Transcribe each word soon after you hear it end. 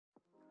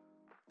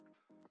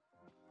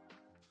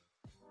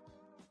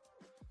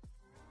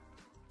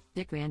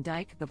Dick Van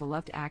Dyke, the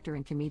beloved actor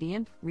and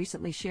comedian,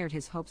 recently shared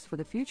his hopes for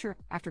the future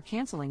after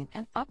canceling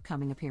an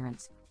upcoming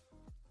appearance.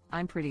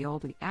 "I'm pretty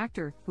old," the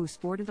actor, who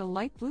sported a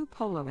light blue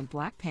polo and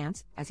black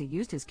pants as he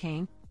used his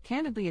cane,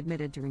 candidly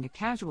admitted during a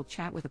casual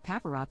chat with a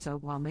paparazzo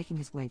while making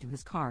his way to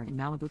his car in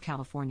Malibu,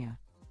 California.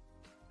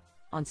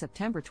 On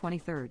September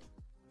 23,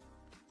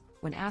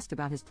 when asked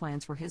about his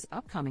plans for his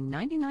upcoming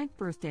 99th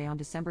birthday on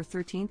December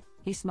 13,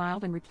 he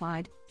smiled and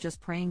replied, "Just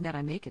praying that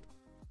I make it."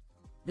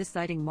 This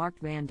sighting marked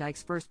Van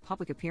Dyke's first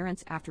public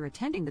appearance after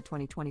attending the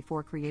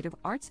 2024 Creative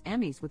Arts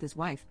Emmys with his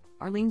wife,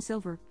 Arlene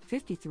Silver,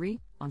 53,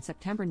 on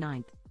September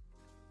 9.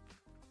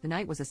 The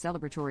night was a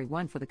celebratory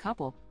one for the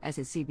couple, as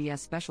his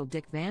CBS special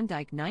Dick Van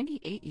Dyke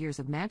 98 Years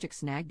of Magic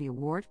snagged the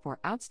award for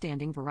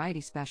Outstanding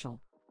Variety Special.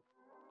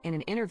 In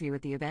an interview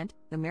at the event,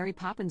 the Mary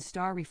Poppins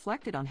star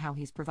reflected on how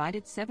he's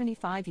provided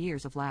 75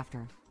 years of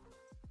laughter.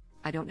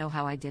 "I don't know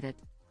how I did it,"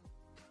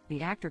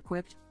 the actor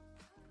quipped.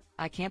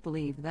 "I can't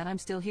believe that I'm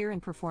still here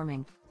and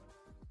performing.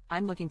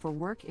 I'm looking for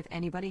work if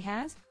anybody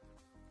has."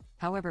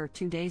 However,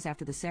 2 days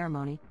after the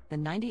ceremony, the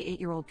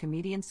 98-year-old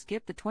comedian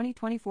skipped the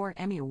 2024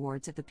 Emmy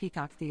Awards at the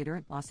Peacock Theater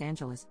in Los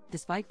Angeles,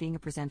 despite being a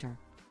presenter.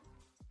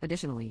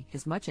 Additionally,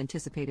 his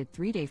much-anticipated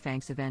 3-day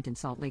Thanks event in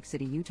Salt Lake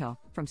City, Utah,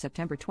 from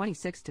September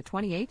 26 to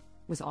 28,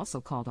 was also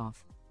called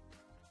off.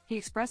 He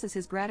expresses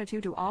his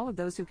gratitude to all of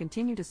those who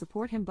continue to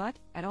support him, but,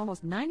 at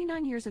almost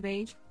 99 years of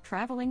age,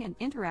 traveling and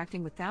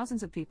interacting with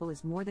thousands of people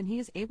is more than he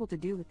is able to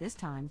do at this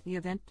time, the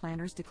event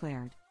planners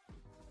declared.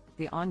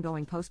 The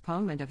ongoing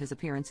postponement of his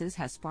appearances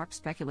has sparked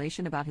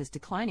speculation about his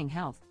declining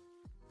health.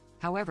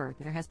 However,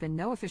 there has been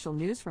no official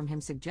news from him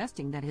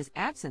suggesting that his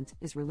absence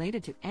is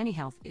related to any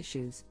health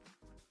issues.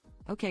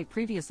 OK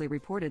previously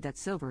reported that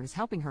Silver is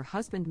helping her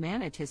husband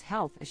manage his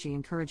health as she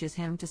encourages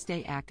him to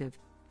stay active.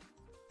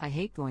 "I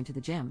hate going to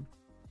the gym.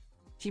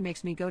 She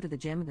makes me go to the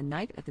gym the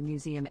night at the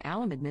museum,"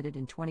 Allen admitted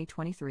in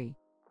 2023.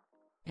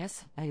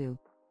 "Yes, I do.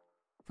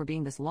 For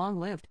being this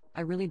long-lived,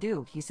 I really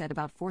do," he said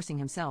about forcing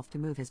himself to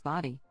move his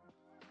body.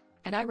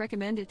 "And I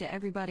recommend it to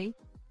everybody.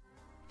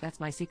 That's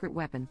my secret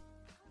weapon."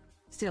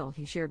 Still,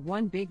 he shared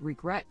one big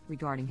regret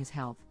regarding his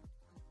health.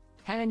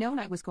 "Had I known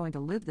I was going to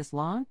live this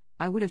long,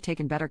 I would have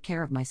taken better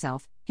care of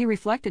myself," he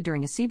reflected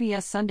during a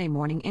CBS Sunday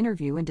Morning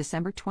interview in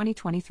December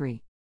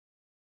 2023.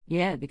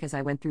 "Yeah, because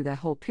I went through that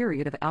whole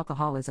period of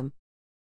alcoholism.